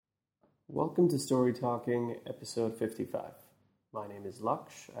Welcome to Storytalking, episode 55. My name is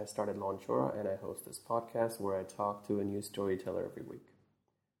Lakshya. I started Launchora and I host this podcast where I talk to a new storyteller every week.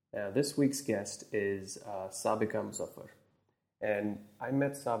 Now, this week's guest is Sabika Muzaffar. And I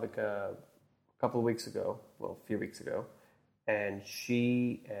met Sabika a few weeks ago, and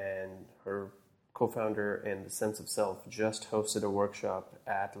she and her co-founder in The Sense of Self just hosted a workshop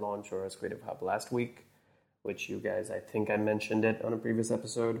at Launchora's Creative Hub last week, which you guys, I think I mentioned it on a previous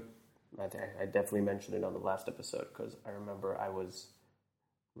episode. I definitely mentioned it on the last episode because I remember I was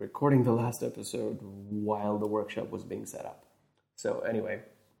recording the last episode while the workshop was being set up. So anyway,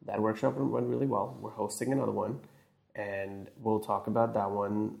 that workshop went really well. We're hosting another one, and we'll talk about that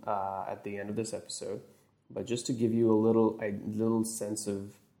one at the end of this episode. But just to give you a little sense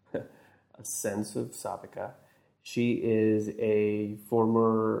of Sabika, she is a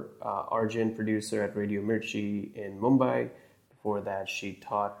former Arjun producer at Radio Mirchi in Mumbai. Before that, she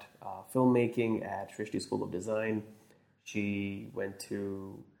taught filmmaking at Srishti School of Design. She went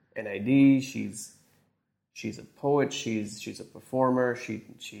to NID. She's a poet. She's a performer.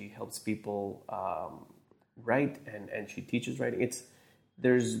 She helps people write and she teaches writing.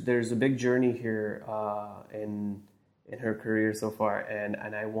 There's a big journey here in her career so far,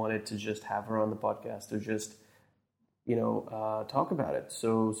 and I wanted to just have her on the podcast to just talk about it.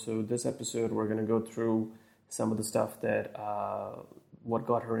 So this episode we're gonna go through some of the stuff that what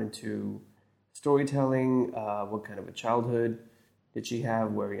got her into storytelling, what kind of a childhood did she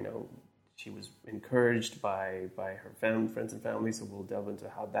have, where she was encouraged by her friends and family. So we'll delve into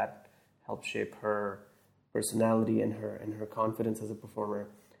how that helped shape her personality and her confidence as a performer.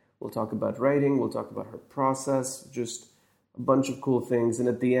 We'll talk about writing. We'll talk about her process, just a bunch of cool things. And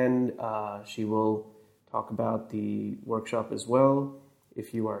at the end, she will talk about the workshop as well.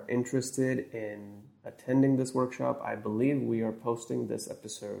 If you are interested in attending this workshop, I believe we are posting this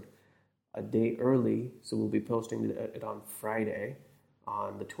episode a day early, so we'll be posting it on Friday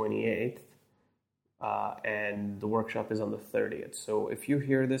on the 28th, and the workshop is on the 30th. So if you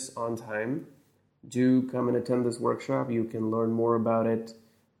hear this on time, do come and attend this workshop. You can learn more about it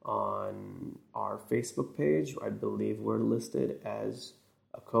on our Facebook page. I believe we're listed as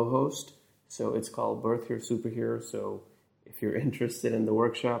a co-host, so it's called Birth Your Superhero. So if you're interested in the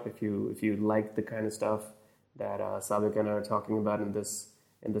workshop, if you like the kind of stuff that Sabika and I are talking about in this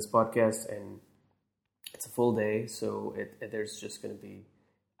podcast, and it's a full day, so there's just going to be,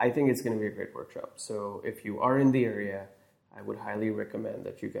 I think it's going to be a great workshop. So if you are in the area, I would highly recommend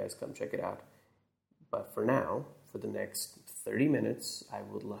that you guys come check it out. But for now, for the next 30 minutes, I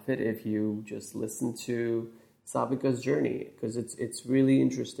would love it if you just listen to Sabika's journey, because it's really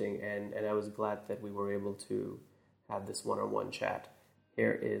interesting, and I was glad that we were able to have this one-on-one chat.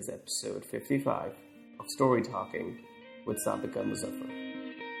 Here is episode 55 of Story Talking with Sabika Muzaffar.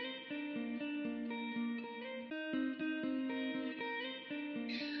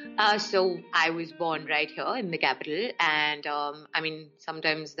 So I was born right here in the capital, and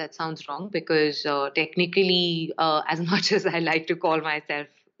sometimes that sounds wrong because technically, as much as I like to call myself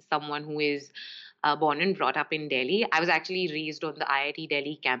someone who is born and brought up in Delhi, I was actually raised on the IIT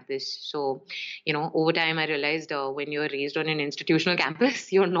Delhi campus. So, over time I realized when you're raised on an institutional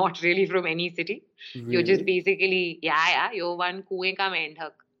campus, you're not really from any city. Really? You're just basically, you're one kuएं का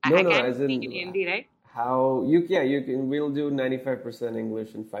मेंढक. No, I can't as in speak in Hindi, right? How you can. We'll do 95%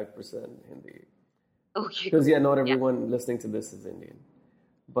 English and 5% Hindi. Okay. Because not everyone listening to this is Indian.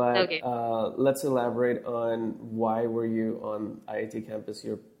 But okay. Let's elaborate on why were you on IIT campus?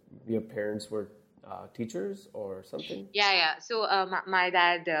 Your parents were teachers or something? Yeah. So my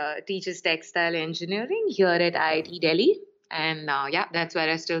dad teaches textile engineering here at IIT Delhi, and that's where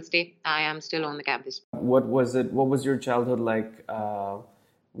I still stay. I am still on the campus. What was your childhood like?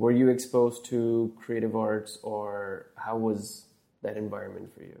 Were you exposed to creative arts, or how was that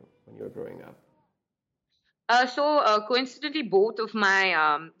environment for you when you were growing up? Coincidentally, both of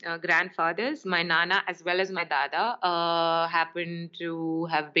my grandfathers, my Nana as well as my Dada, happen to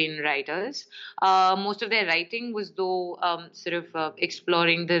have been writers. Most of their writing was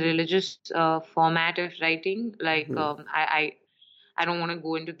exploring the religious format of writing. Like I don't want to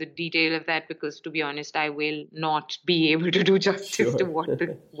go into the detail of that because, to be honest, I will not be able to do justice to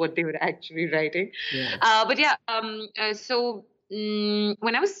what they were actually writing. Yeah.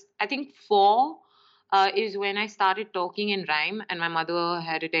 When I was, I think, 4. Is when I started talking in rhyme, and my mother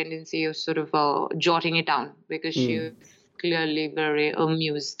had a tendency of jotting it down because she was clearly very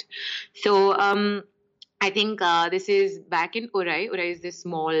amused. So I think this is back in Urai. Urai is this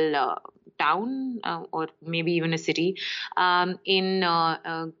small town or maybe even a city in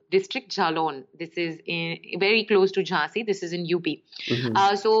district Jalon. This is very close to Jhansi. This is in UP.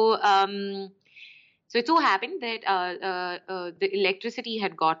 So it so happened that the electricity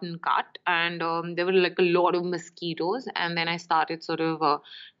had gotten cut, and there were like a lot of mosquitoes. And then I started sort of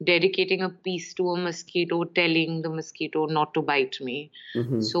dedicating a piece to a mosquito, telling the mosquito not to bite me.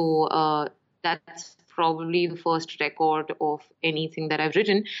 So that's probably the first record of anything that I've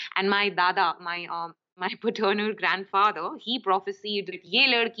written. And my dada, my paternal grandfather, he prophesied that ye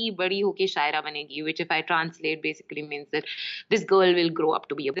ladki badi hoke shaira banegi, which if I translate basically means that this girl will grow up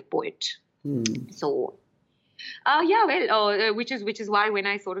to be a poet. So, which is why when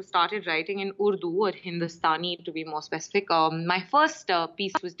I sort of started writing in Urdu or Hindustani to be more specific, my first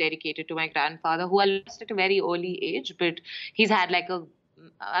piece was dedicated to my grandfather, who I lost at a very early age, but he's had like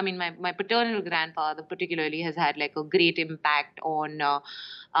my paternal grandfather particularly has had like a great impact on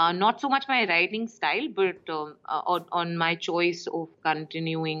not so much my writing style, but on my choice of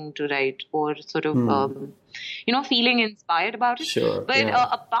continuing to write or sort of, feeling inspired about it. Sure. But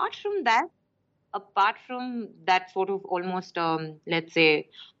apart from that sort of almost, let's say,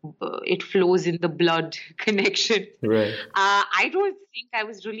 it flows in the blood connection. Right. I don't think I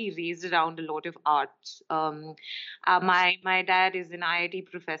was really raised around a lot of arts. My dad is an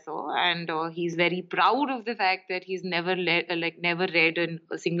IIT professor, and he's very proud of the fact that he's never read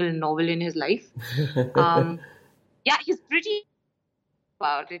a single novel in his life. He's pretty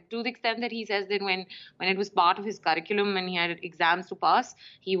about it, to the extent that he says that when it was part of his curriculum and he had exams to pass,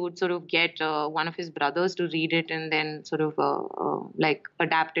 he would sort of get one of his brothers to read it and then sort of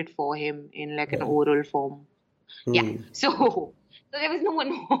adapt it for him in like an oral form. So there was no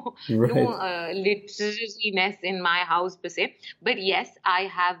literariness in my house per se, but yes, I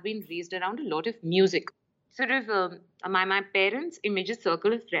have been raised around a lot of music. Sort of my parents' immediate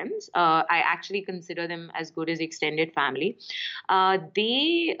circle of friends, I actually consider them as good as extended family.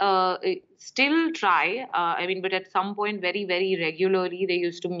 They still try, but at some point very, very regularly, they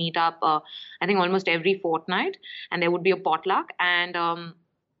used to meet up, I think almost every fortnight, and there would be a potluck, and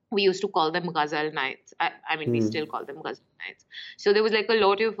we used to call them ghazal nights. We still call them ghazal nights. So there was like a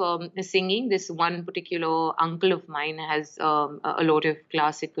lot of singing. This one particular uncle of mine has a lot of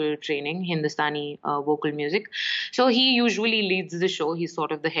classical training, Hindustani vocal music. So he usually leads the show. He's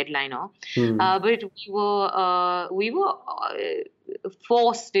sort of the headliner. But we were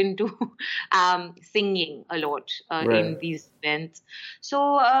forced into singing a lot in these events.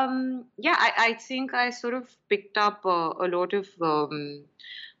 So I think I sort of picked up a lot of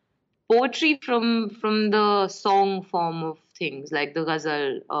poetry from the song form of things. Like the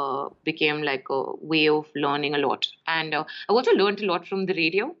ghazal became like a way of learning a lot. And I also learned a lot from the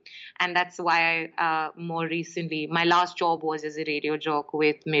radio. And that's why more recently, my last job was as a radio jock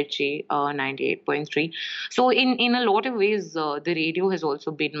with Mirchi 98.3. So in a lot of ways, the radio has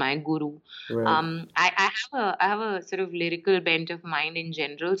also been my guru. Right. I have a sort of lyrical bent of mind in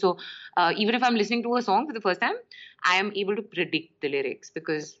general. So even if I'm listening to a song for the first time, I am able to predict the lyrics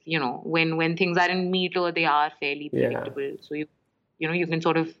because, when things are in meter, they are fairly predictable. So you can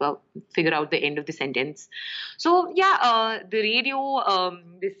sort of figure out the end of the sentence. So the radio,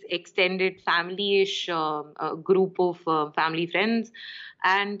 this extended family-ish group of family friends.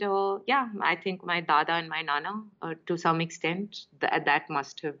 And I think my dada and my nana, to some extent, that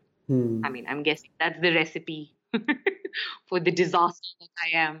must have, I'm guessing that's the recipe for the disaster that I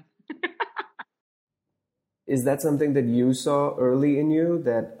am. Is that something that you saw early in you,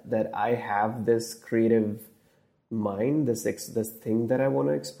 that I have this creative mind, this thing that I want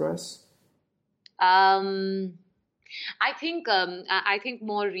to express? I think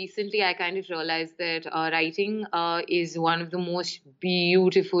more recently I kind of realized that writing is one of the most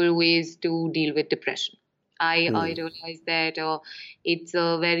beautiful ways to deal with depression. I realized that it's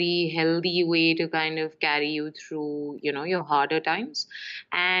a very healthy way to kind of carry you through, your harder times.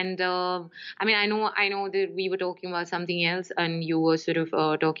 And I know that we were talking about something else, and you were sort of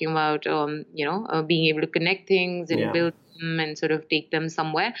talking about, being able to connect things and build them and sort of take them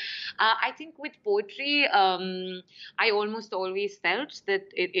somewhere. I think with poetry, I almost always felt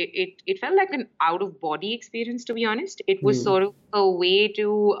that it felt like an out of body experience. To be honest, it was sort of a way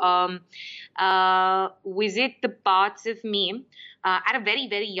to visit the parts of me at a very,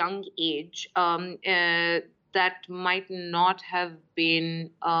 very young age that might not have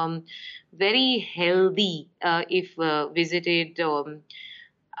been very healthy if visited.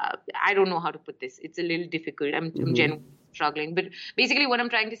 I don't know how to put this. It's a little difficult. I'm generally struggling. But basically what I'm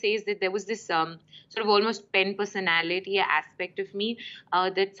trying to say is that there was this sort of almost pen personality aspect of me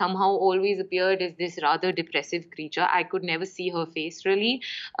that somehow always appeared as this rather depressive creature. I could never see her face really.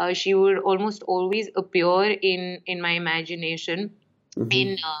 She would almost always appear in my imagination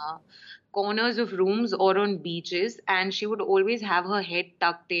in corners of rooms or on beaches, and she would always have her head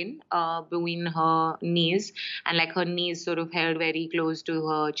tucked in between her knees, and like her knees sort of held very close to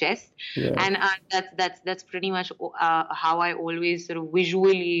her chest. Yeah. And that's pretty much how I always sort of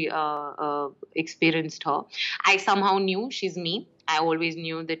visually experienced her. I somehow knew she's me. I always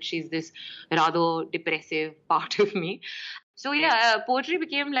knew that she's this rather depressive part of me. So yeah, poetry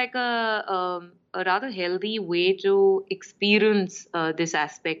became like a rather healthy way to experience this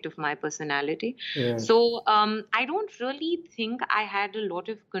aspect of my personality. Yeah. So I don't really think I had a lot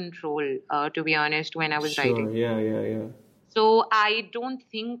of control, to be honest, when I was writing. Yeah. So I don't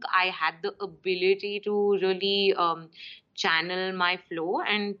think I had the ability to really channel my flow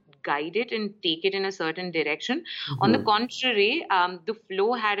and guide it and take it in a certain direction. On the contrary, the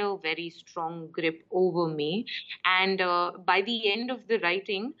flow had a very strong grip over me. And by the end of the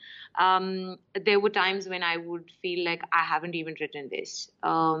writing, there were times when I would feel like I haven't even written this.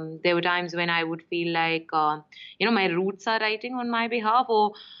 There were times when I would feel like, my roots are writing on my behalf,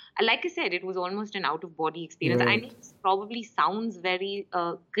 or like I said, it was almost an out-of-body experience. Right. I know this probably sounds very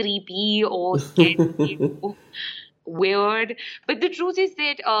creepy or scary or weird, but the truth is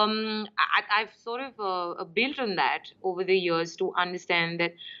that I've sort of built on that over the years to understand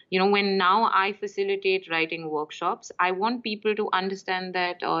that, when now I facilitate writing workshops, I want people to understand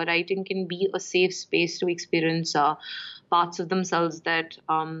that writing can be a safe space to experience parts of themselves that,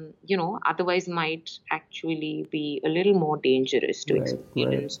 otherwise might actually be a little more dangerous to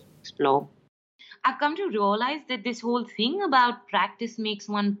experience, explore. I've come to realize that this whole thing about practice makes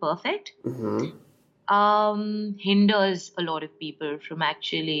one perfect hinders a lot of people from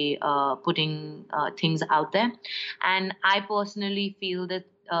actually putting things out there. And I personally feel that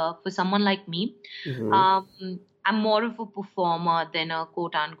for someone like me, I'm more of a performer than a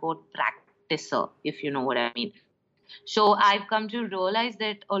quote-unquote practicer, if you know what I mean. So I've come to realize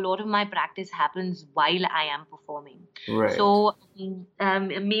that a lot of my practice happens while I am performing. Right. So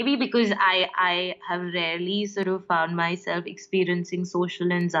maybe because I have rarely sort of found myself experiencing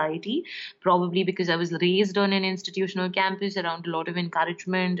social anxiety, probably because I was raised on an institutional campus around a lot of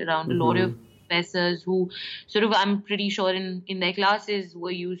encouragement, around a lot of professors who sort of, I'm pretty sure in their classes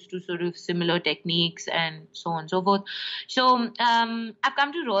were used to sort of similar techniques and so on and so forth. So I've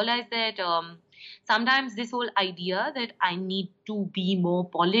come to realize that sometimes this whole idea that I need to be more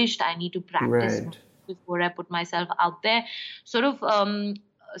polished, I need to practice before I put myself out there, sort of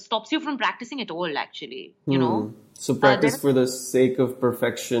stops you from practicing at all, actually, So practice for the sake of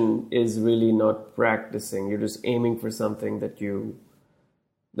perfection is really not practicing. You're just aiming for something that you're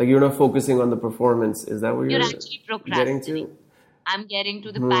not focusing on the performance. Is that what you're actually getting to? I'm getting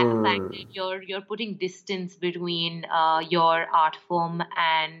to the fact that you're putting distance between your art form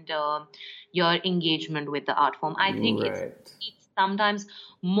and your engagement with the art form. I think it's sometimes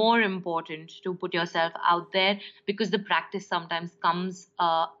more important to put yourself out there because the practice sometimes comes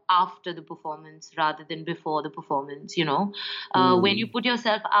after the performance rather than before the performance, When you put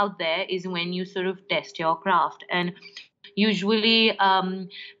yourself out there is when you sort of test your craft. And usually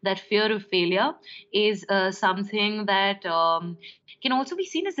that fear of failure is something that can also be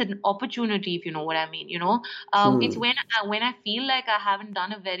seen as an opportunity, if you know what I mean. It's when I feel like I haven't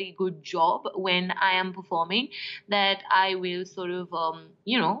done a very good job when I am performing that I will sort of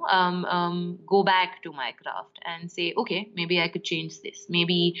go back to my craft and say, okay, maybe I could change this.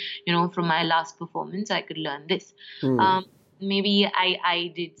 Maybe from my last performance I could learn this. Maybe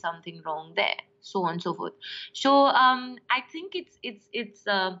I did something wrong there. So on and so forth. So I think it's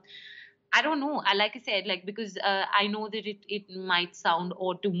I don't know. Like I said, because I know that it might sound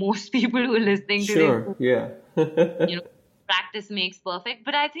odd to most people who are listening to this. Yeah. Practice makes perfect,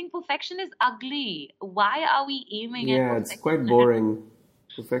 but I think perfection is ugly. Why are we aiming at perfection? Yeah, it's quite boring.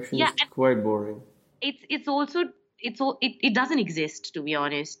 Perfection is quite boring. It doesn't exist, to be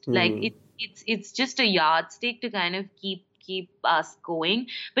honest. It's just a yardstick to kind of keep us going.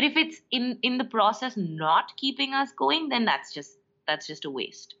 But if it's in the process not keeping us going, then that's just a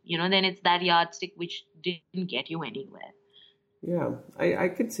waste. Then it's that yardstick which didn't get you anywhere. Yeah, I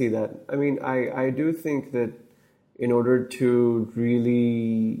could see that. I mean, I do think that in order to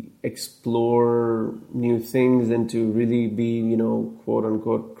really explore new things and to really be, quote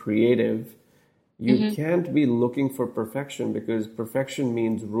unquote creative, you can't be looking for perfection because perfection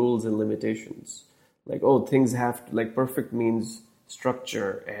means rules and limitations. Things have to, perfect means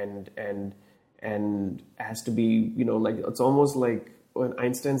structure and and has to be, like it's almost like when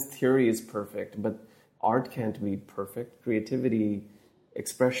Einstein's theory is perfect, but art can't be perfect. Creativity,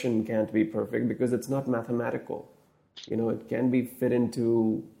 expression can't be perfect because it's not mathematical. It can be fit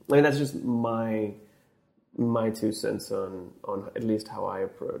into. I mean, that's just my 2 cents on at least how I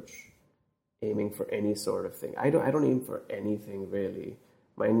approach aiming for any sort of thing. I don't aim for anything really.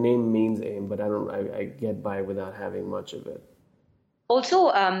 My name means aim, but I get by without having much of it. Also,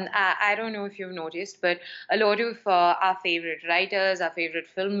 I don't know if you've noticed, but a lot of our favorite writers, our favorite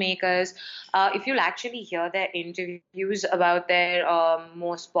filmmakers, if you'll actually hear their interviews about their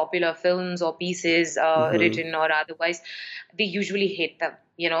most popular films or pieces, written or otherwise, they usually hate them.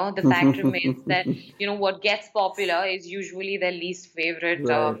 The fact remains that, what gets popular is usually their least favorite.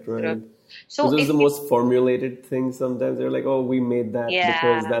 Right. So This is if the most formulated thing sometimes. They're like, oh, we made that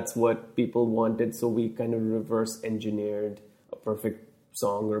because yeah. that's what people wanted, so we kind of reverse engineered a perfect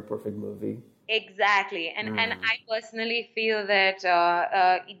song or a perfect movie. Exactly. And I personally feel that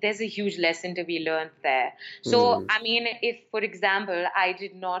there's a huge lesson to be learned there. So, I mean, if, for example, I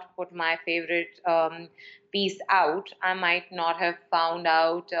did not put my favorite piece out, I might not have found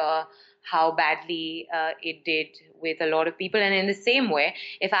out how badly it did with a lot of people. And in the same way,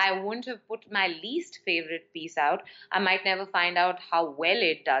 if I wouldn't have put my least favorite piece out, I might never find out how well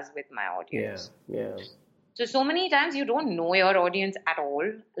it does with my audience. Yeah. So many times you don't know your audience at all.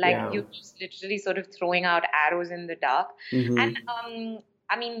 Like Yeah. you're just literally sort of throwing out arrows in the dark. And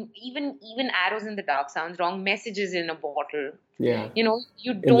I mean, even arrows in the dark sounds wrong. Messages in a bottle. Yeah. You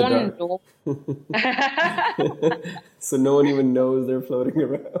In the don't dark. know. So no one even knows they're floating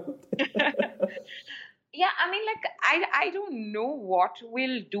around. Yeah, I mean, like I don't know what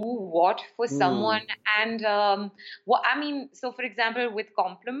will do what for someone, and what I mean. So, for example, with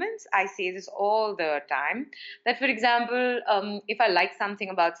compliments, I say this all the time. That, for example, if I like something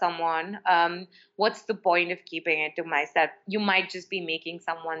about someone, what's the point of keeping it to myself? You might just be making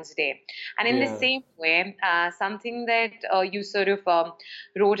someone's day. And in the Yeah. same way, something that you sort of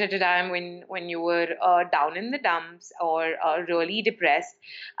wrote at a time when you were down in the dumps or really depressed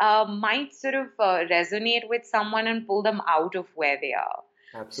might sort of resonate with someone and pull them out of where they are.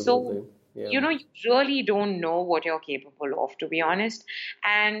 So, Absolutely. Yeah. you really don't know what you're capable of, to be honest.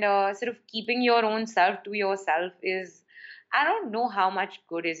 And sort of keeping your own self to yourself is, I don't know how much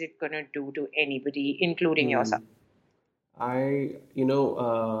good is it going to do to anybody, including yourself. I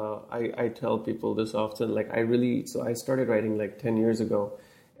tell people this often. Like so I started writing like 10 years ago,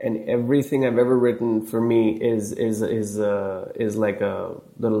 and everything I've ever written for me is like a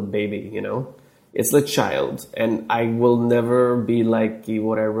little baby. It's a child, and I will never be like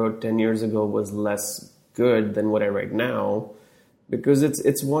what I wrote 10 years ago was less good than what I write now, because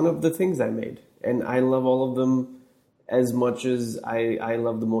it's one of the things I made, and I love all of them as much as I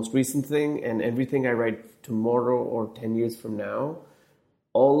love the most recent thing, and everything I write tomorrow or 10 years from now,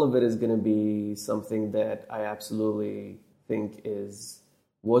 all of it is going to be something that I absolutely think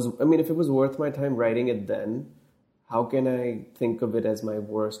if it was worth my time writing it then, how can I think of it as my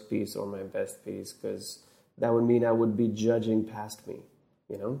worst piece or my best piece? Because that would mean I would be judging past me,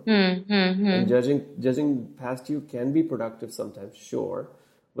 And judging past you can be productive sometimes, sure,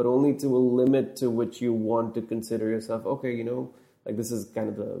 but only to a limit to which you want to consider yourself, okay, like this is kind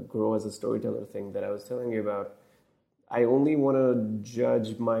of the grow as a storyteller thing that I was telling you about. I only want to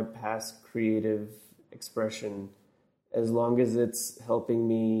judge my past creative expression as long as it's helping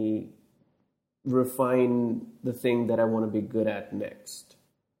me refine the thing that I want to be good at next.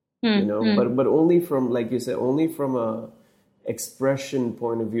 But only from, like you said, only from a expression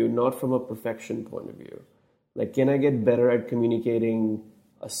point of view, not from a perfection point of view. Like, can I get better at communicating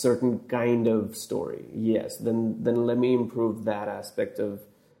a certain kind of story? Yes, then let me improve that aspect of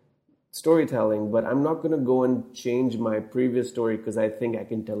storytelling, but I'm not going to go and change my previous story because I think I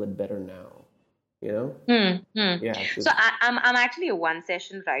can tell it better now. Yeah. So I'm actually a one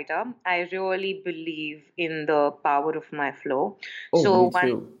session writer. I really believe in the power of my flow. Oh, So me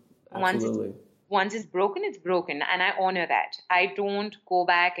too. once Absolutely. once it's broken, and I honor that. I don't go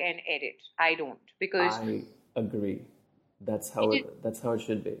back and edit. I don't, because I agree. That's how it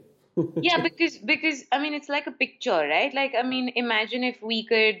should be. yeah, because I mean it's like a picture, right? Like, I mean, imagine if we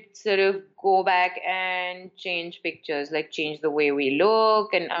could sort of go back and change pictures, like change the way we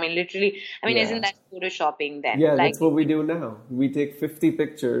look, and I mean literally, I mean, isn't Yeah. that photoshopping then? Yeah, Like, that's what we do now. We take 50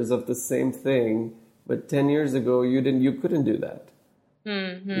 pictures of the same thing, but 10 years ago you couldn't do that.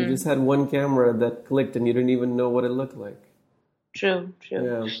 You just had one camera that clicked and you didn't even know what it looked like. True.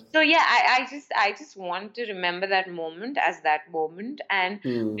 Yeah. So yeah, I just want to remember that moment as that moment and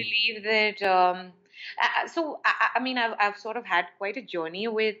believe that I mean, I've sort of had quite a journey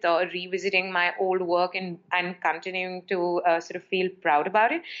with revisiting my old work and continuing to sort of feel proud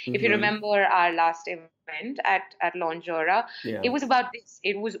about it. If you remember our last event at Launchora, Yeah. it was about this.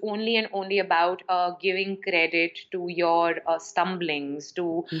 It was only and only about giving credit to your stumblings,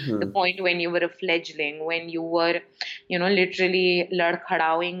 to the point when you were a fledgling, when you were, literally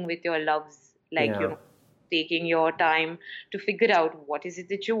ladkhadawing with your loves, like, Yeah. taking your time to figure out what is it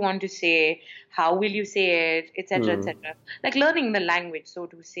that you want to say, how will you say it, etc., etc. Like learning the language, so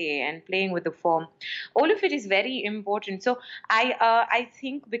to say, and playing with the form. All of it is very important. So I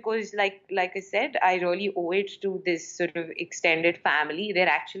think, because like I said, I really owe it to this sort of extended family. They're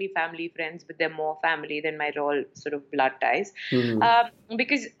actually family friends, but they're more family than my real sort of blood ties.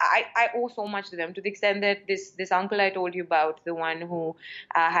 Because I owe so much to them, to the extent that this uncle I told you about, the one who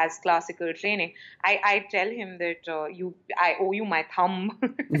has classical training, I tell him that I owe you my thumb.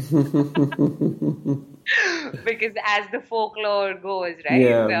 Because as the folklore goes, right?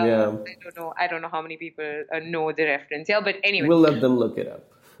 Yeah. I don't know how many people know the reference here, but anyway. We'll let them look it up.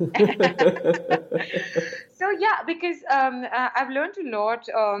 So yeah, because I've learned a lot.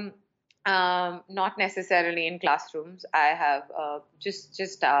 Not necessarily in classrooms. I have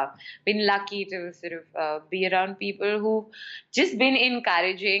just been lucky to sort of be around people who've just been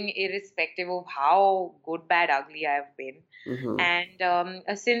encouraging, irrespective of how good, bad, ugly I've been. And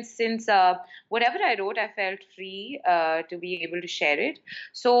since whatever I wrote, I felt free to be able to share it.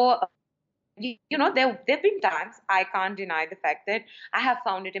 So there've been times, I can't deny the fact that I have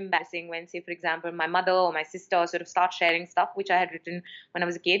found it embarrassing when, say, for example, my mother or my sister sort of start sharing stuff which I had written when I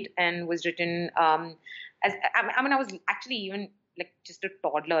was a kid, and was written as I mean, I was actually even like just a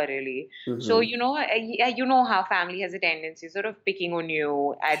toddler, really. So you know how family has a tendency sort of picking on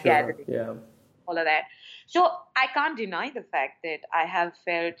you at gatherings, all of that. So I can't deny the fact that I have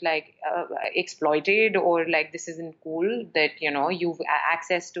felt like exploited, or like this isn't cool, that you've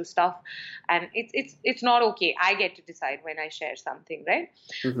access to stuff, and it's not okay. I get to decide when I share something, right?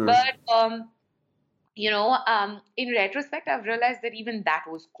 But in retrospect, I've realized that even that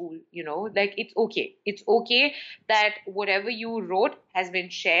was cool. Like it's okay. It's okay that whatever you wrote has been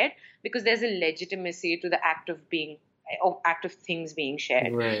shared, because there's a legitimacy to the act of things being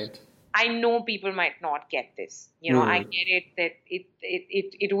shared. Right. I know people might not get this. I get it that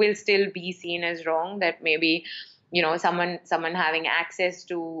it will still be seen as wrong, that maybe, someone having access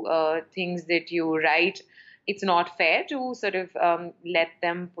to things that you write, it's not fair to sort of let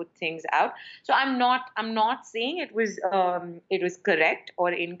them put things out. So I'm not saying it was correct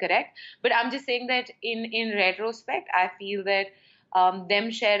or incorrect, but I'm just saying that in retrospect, I feel that them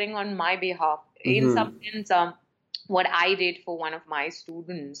sharing on my behalf, in some sense, what I did for one of my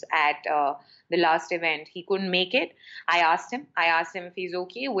students at the last event. He couldn't make it. I asked him if he's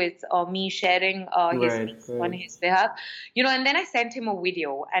okay with me sharing his piece on his behalf. And then I sent him a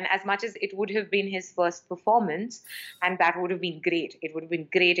video. And as much as it would have been his first performance, and that would have been great. It would have been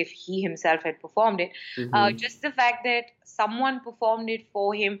great if he himself had performed it. Just the fact that someone performed it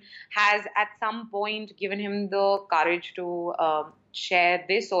for him has at some point given him the courage to share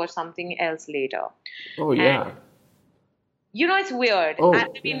this or something else later. Oh, yeah. And, it's weird. Oh, I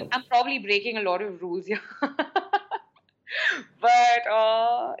mean, I'm probably breaking a lot of rules here. But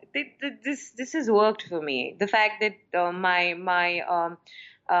this has worked for me. The fact that my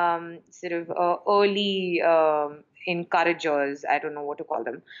sort of early encouragers, I don't know what to call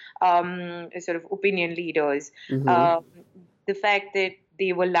them, sort of opinion leaders, the fact that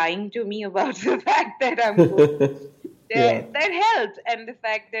they were lying to me about the fact that I'm good. That helped. And the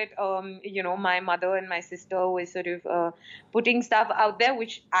fact that, my mother and my sister were sort of putting stuff out there,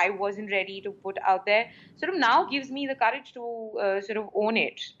 which I wasn't ready to put out there, sort of now gives me the courage to sort of own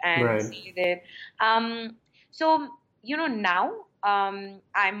it and see that. So, now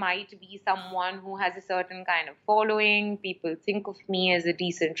I might be someone who has a certain kind of following. People think of me as a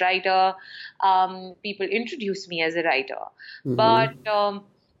decent writer. People introduce me as a writer. But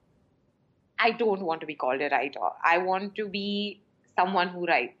I don't want to be called a writer. I want to be someone who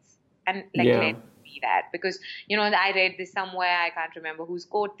writes, and let me be that, because I read this somewhere. I can't remember whose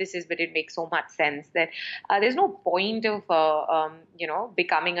quote this is, but it makes so much sense that there's no point of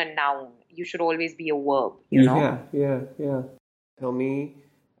becoming a noun. You should always be a verb. Yeah. Tell me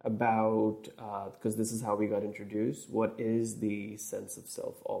about, because this is how we got introduced. What is the sense of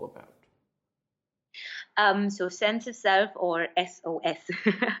self all about? So sense of self, or SOS,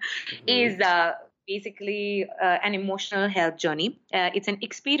 is basically an emotional health journey. It's an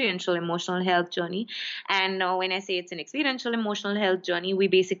experiential emotional health journey. And when I say it's an experiential emotional health journey, we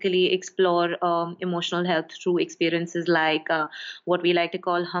basically explore emotional health through experiences like what we like to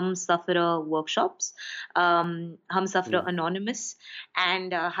call Hum workshops, Hum Anonymous,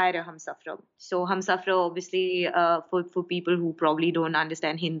 and Hire a. So Hum obviously, for people who probably don't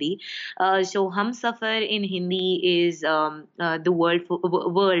understand Hindi, so Hum in Hindi is the word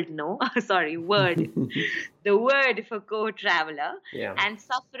the word for co-traveler. Yeah. And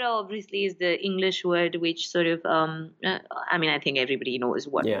Safra obviously is the English word which sort of, I mean, I think everybody knows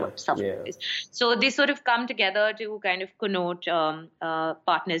what Safra is. So they sort of come together to kind of connote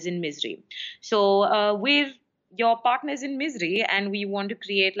partners in misery. So we're your partners in misery, and we want to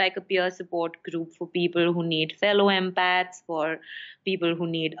create like a peer support group for people who need fellow empaths, for people who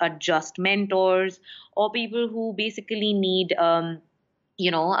need adjust mentors, or people who basically need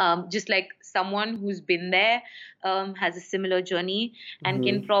just like someone who's been there, has a similar journey, and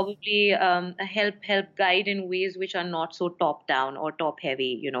can probably help guide in ways which are not so top down or top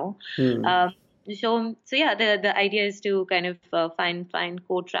heavy. So yeah, the idea is to kind of find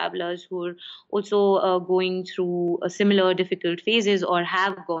co-travelers who are also going through similar difficult phases, or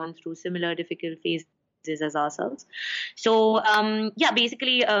have gone through similar difficult phases as ourselves. So yeah,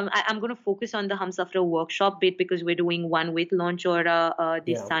 basically I'm going to focus on the Humsafra workshop bit, because we're doing one with Launchora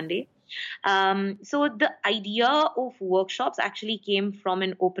this Sunday. So the idea of workshops actually came from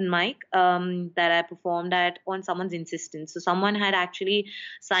an open mic that I performed at on someone's insistence. So someone had actually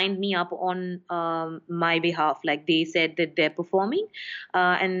signed me up on my behalf. Like, they said that they're performing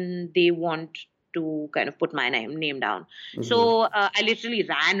and they want to kind of put my name down. So I literally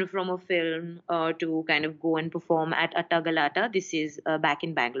ran from a film to kind of go and perform at Attagalata. This is back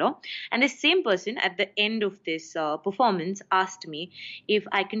in Bangalore. And the same person at the end of this performance asked me if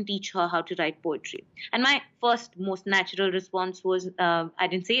I can teach her how to write poetry. And my first most natural response was, I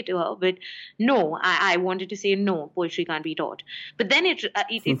didn't say it to her, but no, I wanted to say no, poetry can't be taught. But then it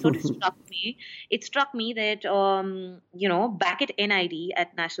sort of struck me. It struck me that, back at NID,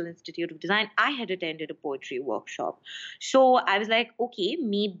 at National Institute of Design, I had attended a poetry workshop. So I was like, okay,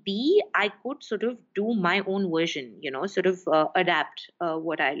 maybe I could sort of do my own version, sort of adapt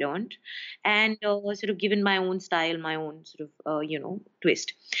what I learned, and sort of give in my own style, my own sort of,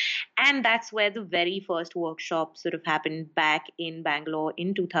 twist. And that's where the very first workshop sort of happened back in Bangalore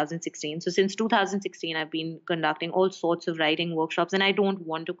in 2016. So since 2016, I've been conducting all sorts of writing workshops, and I don't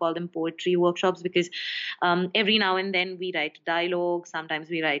want to call them poetry workshops, because every now and then we write dialogue, sometimes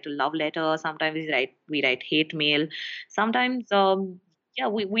we write a love letter, sometimes we write hate mail, sometimes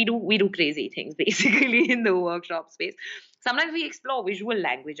we do crazy things basically in the workshop space. Sometimes we explore visual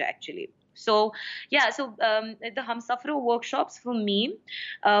language actually. So yeah, so the Humsafra workshops for me,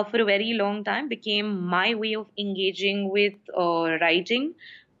 for a very long time, became my way of engaging with writing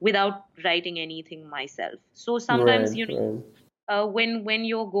without writing anything myself. So sometimes, when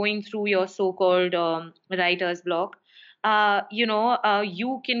you're going through your so-called writer's block,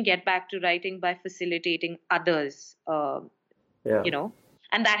 you can get back to writing by facilitating others,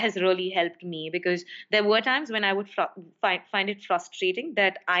 and that has really helped me, because there were times when I would find it frustrating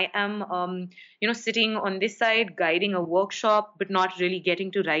that I am, sitting on this side guiding a workshop, but not really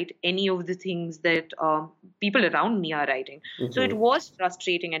getting to write any of the things that people around me are writing. So it was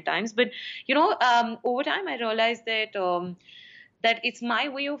frustrating at times, but over time I realized that it's my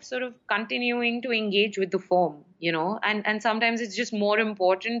way of sort of continuing to engage with the form, and sometimes it's just more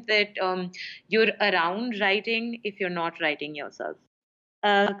important that you're around writing if you're not writing yourself.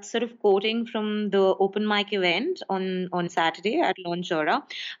 Sort of quoting from the open mic event on Saturday at Launchora,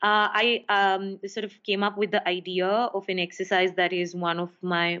 I sort of came up with the idea of an exercise that is one of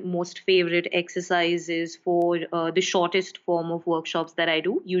my most favorite exercises for the shortest form of workshops that I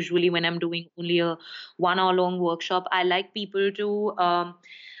do. Usually when I'm doing only a 1 hour long workshop, I like people to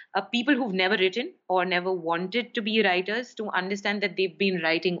people who've never written or never wanted to be writers to understand that they've been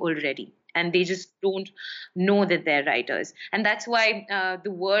writing already, and they just don't know that they're writers. And that's why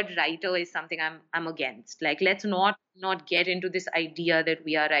the word writer is something I'm against. Like, let's not get into this idea that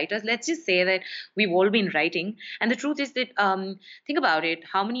we are writers. Let's just say that we've all been writing. And the truth is that, think about it,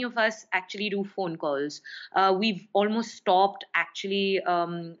 how many of us actually do phone calls? We've almost stopped actually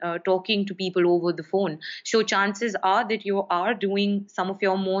talking to people over the phone. So chances are that you are doing some of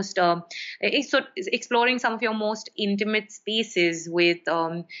your most exploring some of your most intimate spaces with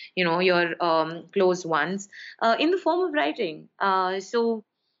your close ones in the form of writing. So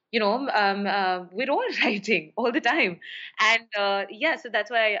we're all writing all the time. And so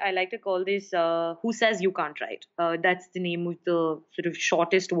that's why I like to call this Who Says You Can't Write? That's the name of the sort of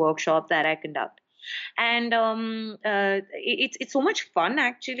shortest workshop that I conduct. And it's so much fun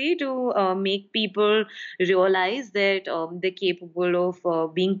actually to make people realize that they're capable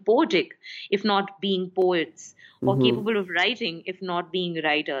of being poetic, if not being poets, or Mm-hmm. capable of writing, if not being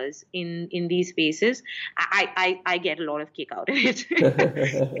writers in these spaces. I get a lot of kick out of it.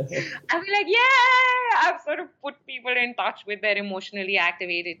 I'll be like, yeah, I've sort of put people in touch with their emotionally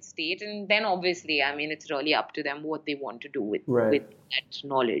activated state, and then obviously, I mean, it's really up to them what they want to do Right. with that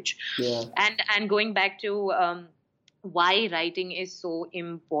knowledge. Yeah. And going back to why writing is so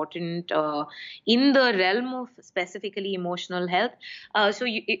important in the realm of specifically emotional health. So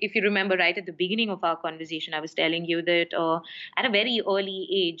if you remember right at the beginning of our conversation, I was telling you that at a very early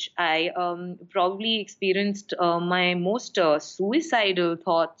age, I probably experienced my most suicidal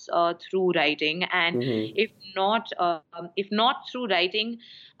thoughts through writing, and Mm-hmm. if not through writing,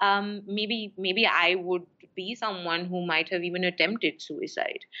 maybe I would be someone who might have even attempted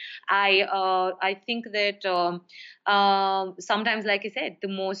suicide. I think that sometimes, like I said, the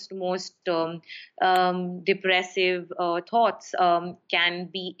most depressive thoughts can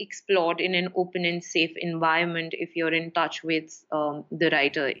be explored in an open and safe environment if you're in touch with the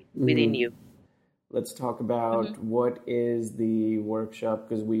writer within Mm-hmm. you. Let's talk about Mm-hmm. what is the workshop,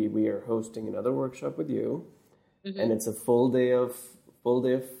 because we are hosting another workshop with you, and Mm-hmm. it's a full day of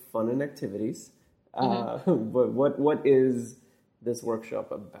fun and activities. Mm-hmm. But what is this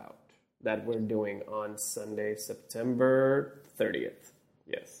workshop about that we're doing on Sunday, September 30th?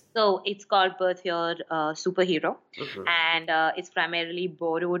 Yes. So it's called Birth Your Superhero, Mm-hmm. and it's primarily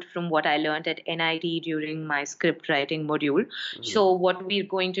borrowed from what I learned at NIT during my script writing module. Mm-hmm. So what we're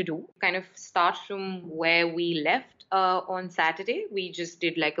going to do, kind of start from where we left on Saturday. We just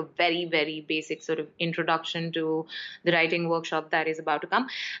did like a very, very basic sort of introduction to the writing workshop that is about to come.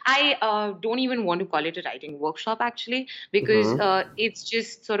 I don't even want to call it a writing workshop actually, because Mm-hmm. it's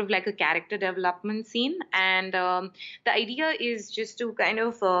just sort of like a character development scene, and the idea is just to kind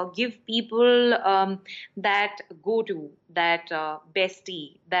of give people that go-to, that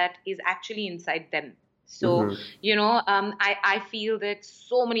bestie that is actually inside them. So, Mm-hmm. I feel that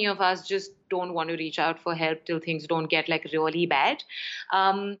so many of us just don't want to reach out for help till things don't get like really bad.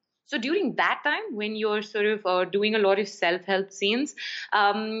 So during that time, when you're sort of doing a lot of self-help scenes,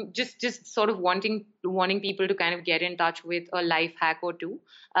 just sort of wanting people to kind of get in touch with a life hack or two,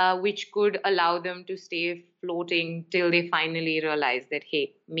 which could allow them to stay floating till they finally realize that,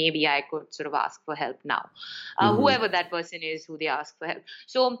 hey, maybe I could sort of ask for help now. Mm-hmm. Whoever that person is who they ask for help.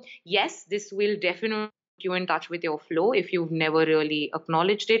 So yes, this will definitely put you in touch with your flow if you've never really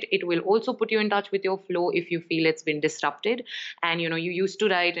acknowledged it. It will also put you in touch with your flow if you feel it's been disrupted and you used to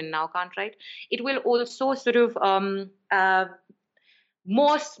write and now can't write. It will also sort of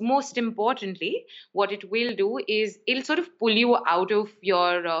most importantly, what it will do is it'll sort of pull you out of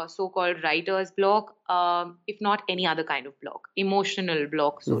your so-called writer's block, if not any other kind of block, emotional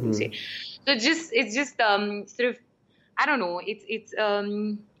block, so to say. Mm-hmm. So it's just sort of, I don't know. It's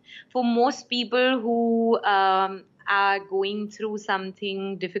for most people who are going through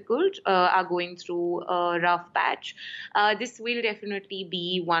something difficult, are going through a rough patch. This will definitely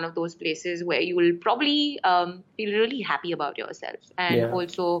be one of those places where you will probably feel really happy about yourself and Yeah.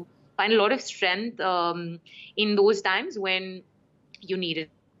 also find a lot of strength in those times when you need it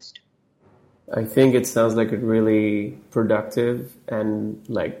most. I think it sounds like a really productive and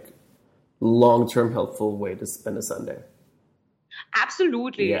like long-term helpful way to spend a Sunday.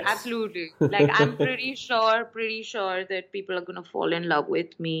 Absolutely, Yes. absolutely. Like I'm pretty sure that people are gonna fall in love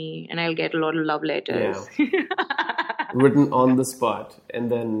with me and I'll get a lot of love Yeah. letters. Written on the spot,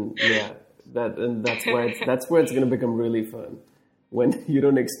 and then that's where it's going to become really fun when you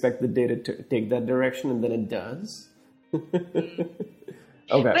don't expect the day to take that direction, and then it does.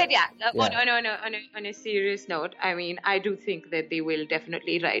 Okay. But yeah, Yeah. on a serious note, I mean, I do think that they will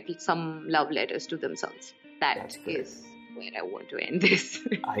definitely write some love letters to themselves. That That's great. is where I want to end this.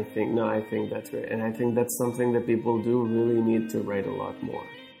 I think that's great, and I think that's something that people do really need to write a lot more.